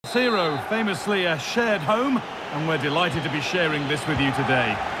Zero, famously a shared home, and we're delighted to be sharing this with you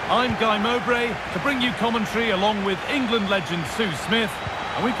today. I'm Guy Mowbray, to bring you commentary along with England legend Sue Smith,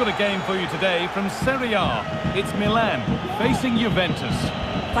 and we've got a game for you today from Seria. It's Milan facing Juventus.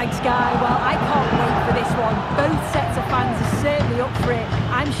 Thanks, Guy. Well, I can't wait for this one. Both sets of fans are certainly up for it.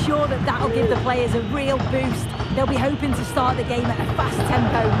 I'm sure that that'll give the players a real boost. They'll be hoping to start the game at a fast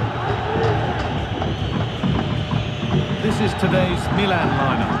tempo. This is today's Milan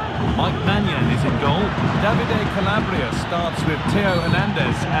lineup. Mike Maignan is in goal. Davide Calabria starts with Theo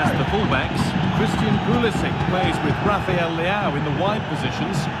Hernandez as the fullbacks. Christian Pulisic plays with Rafael Leao in the wide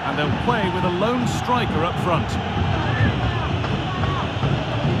positions, and they'll play with a lone striker up front.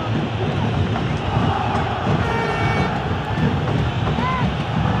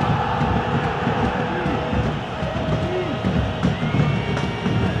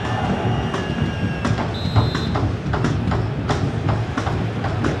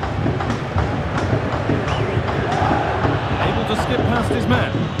 Past his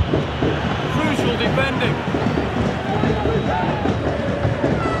man. Crucial defending.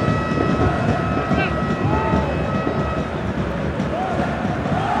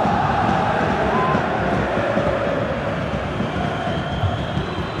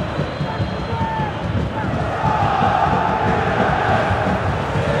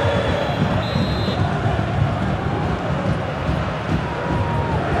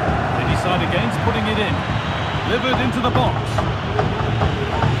 They decide against putting it in. Delivered into the box.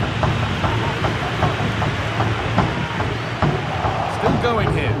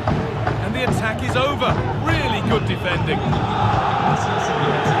 Going here, and the attack is over. Really good defending. He's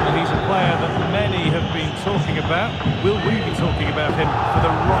a player that many have been talking about. Will we be talking about him for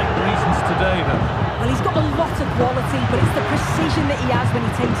the right reasons today, though? Well, he's got a lot of quality, but it's the precision that he has when he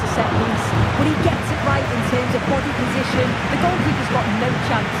takes a set piece. When he gets it right in terms of body position, the goalkeeper's got no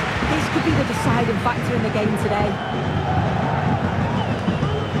chance. This could be the deciding factor in the game today.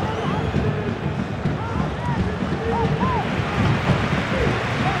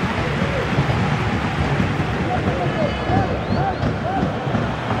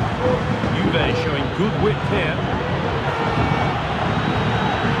 Showing good width here.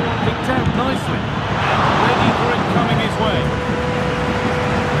 Picked out nicely. And ready for it coming his way.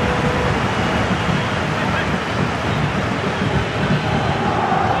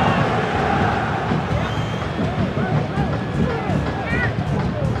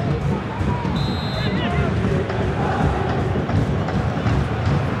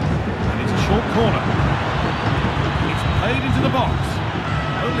 And it's a short corner. It's played into the box.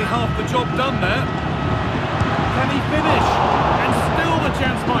 Only half the job done there. Can he finish? And still the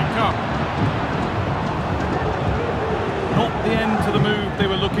chance might come. Not the end to the move they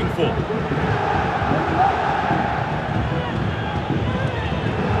were looking for.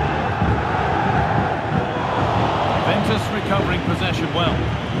 Juventus recovering possession well.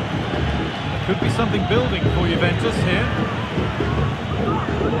 There could be something building for Juventus here.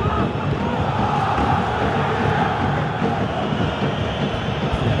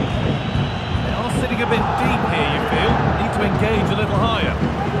 A bit deep here, you feel. Need to engage a little higher.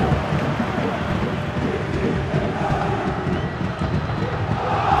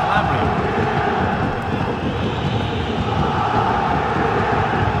 Calabria.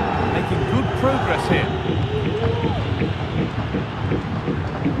 Making good progress here.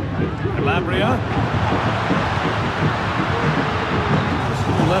 Calabria.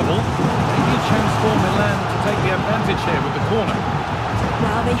 Crystal level. Maybe a chance for Milan to take the advantage here with the corner.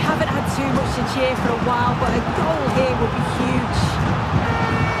 Well, they haven't had too much to cheer for a while, but a goal here would be huge.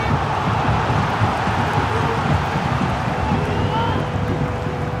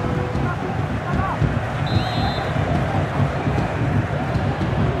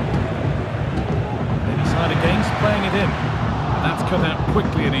 They decide against playing it in, and that's cut out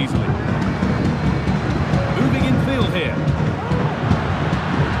quickly and easily. Moving in field here.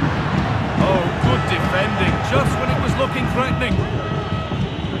 Oh, good defending, just when it was looking threatening.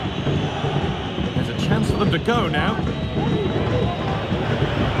 Chance for them to go now.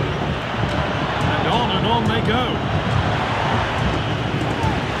 And on they go.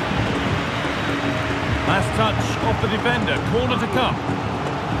 Last touch off the defender, corner to come.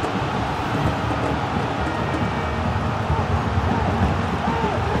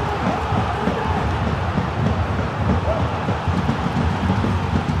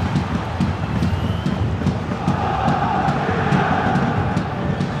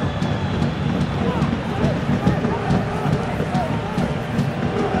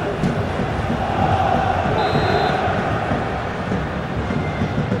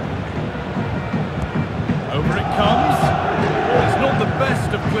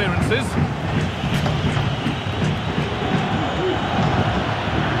 clearances.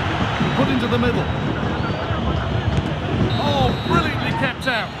 Put into the middle. Oh, brilliantly kept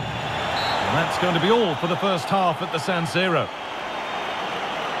out. And that's going to be all for the first half at the San Siro.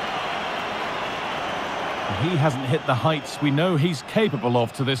 He hasn't hit the heights we know he's capable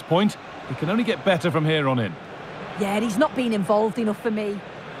of to this point. He can only get better from here on in. Yeah, and he's not been involved enough for me.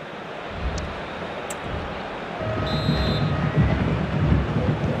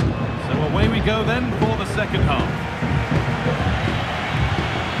 So away we go then for the second half.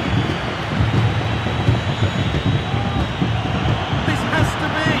 This has to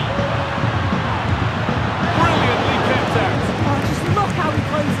be. Brilliantly kept out. Oh, just look how he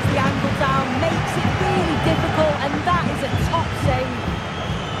closes the angle down, makes it really difficult, and that is a top save.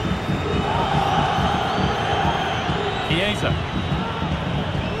 Chiesa.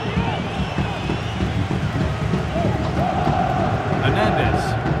 Hernandez.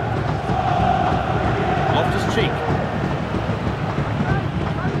 Loftus-Cheek.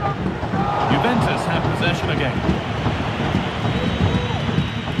 Juventus have possession again.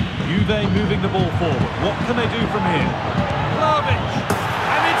 Juve moving the ball forward. What can they do from here? Vlahovic.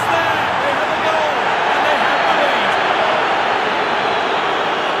 And it's there. They have a goal. And they have the lead.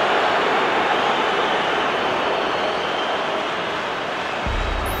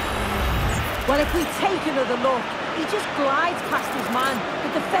 Well, if we take another look, he just glides past his man. The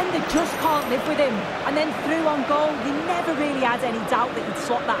defender just can't live with him. And then through on goal, you never really had any doubt that he'd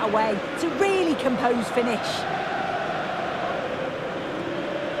slot that away. It's a really composed finish.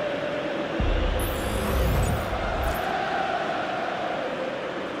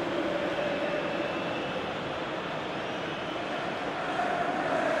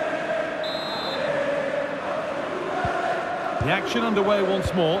 The action underway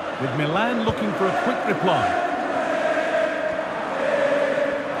once more, with Milan looking for a quick reply.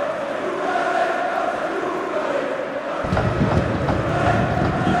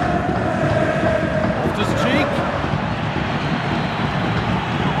 Loftus-Cheek.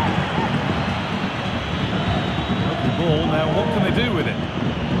 Lovely ball, now what can they do with it?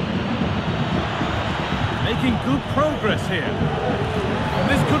 Making good progress here. And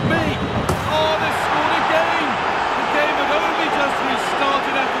this could be. Oh, they scored again! The game had only just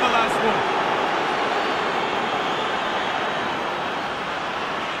restarted after the last one.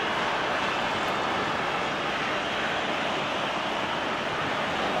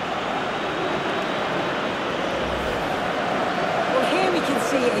 Well, here we can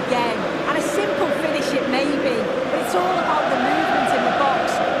see it again. And a simple finish it may be, but it's all about the movement in the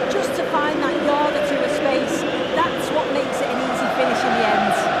box. Just to find that yard or two of space, that's what makes it an easy finish in the end.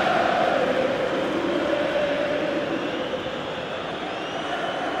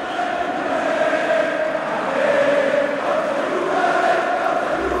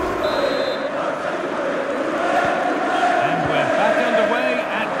 And we're back underway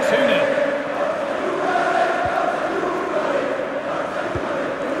at 2-0.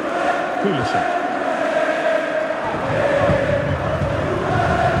 Pulisic.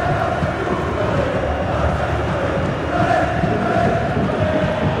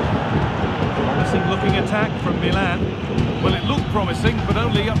 Promising looking attack from Milan. Well, it looked promising, but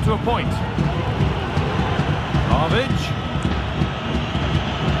only up to a point. Vlahovic.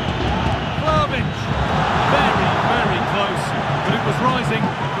 Very, very close, but it was rising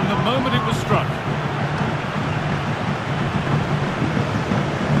from the moment it was struck.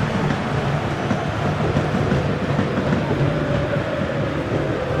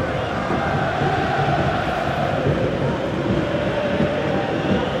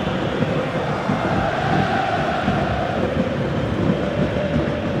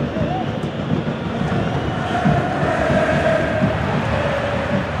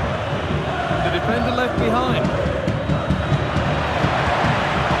 Defender left behind.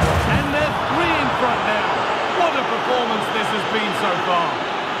 And they're three in front now. What a performance this has been so far.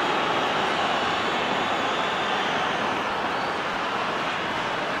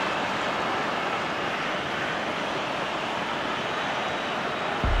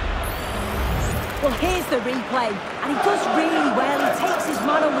 Well, here's the replay, and he does really well. He takes his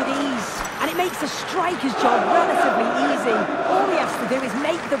man on with ease, and it makes the striker's job relatively easy. All he has to do is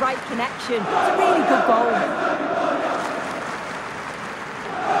make the right connection. It's a really good goal.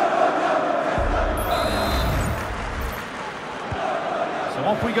 So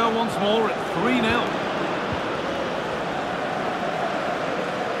off we go once more at 3-0.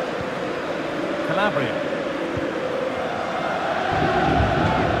 Calabria.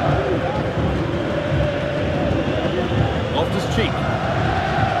 Loftus-Cheek.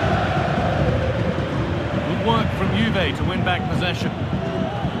 Good work from Juve to win back possession.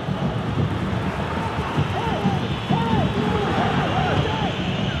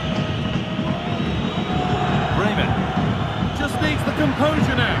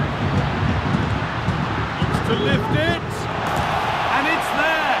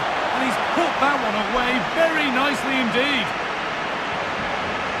 that one away very nicely indeed.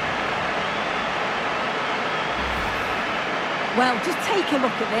 Well, just take a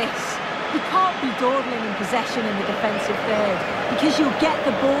look at this. You can't be dawdling in possession in the defensive third because you'll get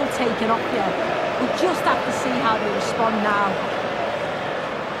the ball taken off you. We'll just have to see how they respond now.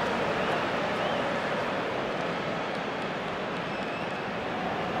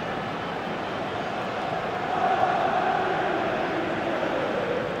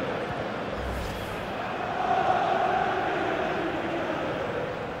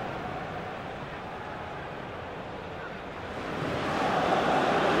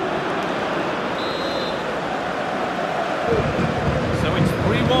 So it's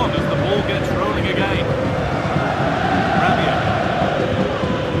 3-1 as the ball gets rolling again. Rabia.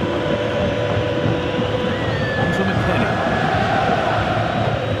 Onto McKennie.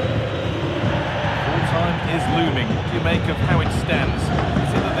 Full time is looming. What do you make of how it stands?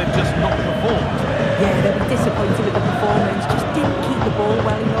 Is it that they've just not performed? Yeah, they'll be disappointed with the performance. Just didn't keep the ball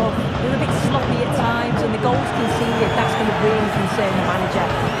well enough. They're a bit sloppy at times, and the goals conceded, that's going to really concern the manager.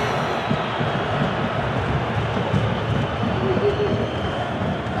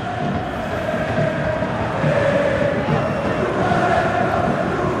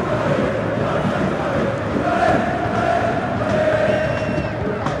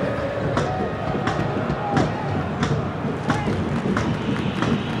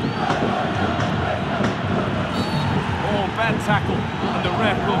 Tackle, and the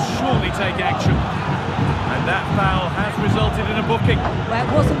ref will surely take action. And that foul has resulted in a booking. Well,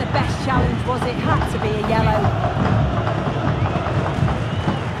 it wasn't the best challenge, was it? Had to be a yellow.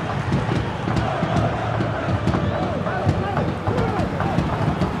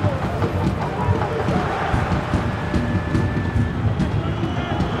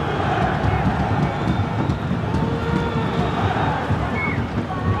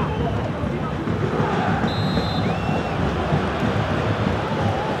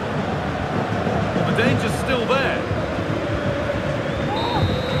 Danger's still there.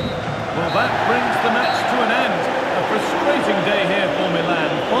 Well, that brings the match to an end. A frustrating day here for Milan,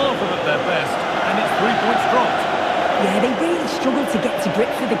 far from at their best, and it's 3 points dropped. Yeah, they really struggled to get to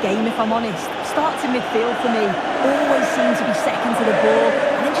grips with the game, if I'm honest. Starts in midfield for me. Always seem to be second to the ball,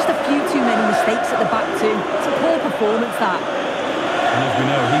 and then just a few too many mistakes at the back too. It's a poor performance, that. And as we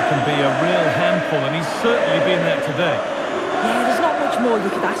know, he can be a real handful, and he's certainly been there today. Yeah, there's not much more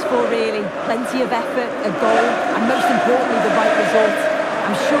you could ask for, really. Plenty of effort, a goal, and most importantly, the right result.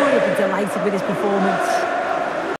 I'm sure he'll be delighted with his performance.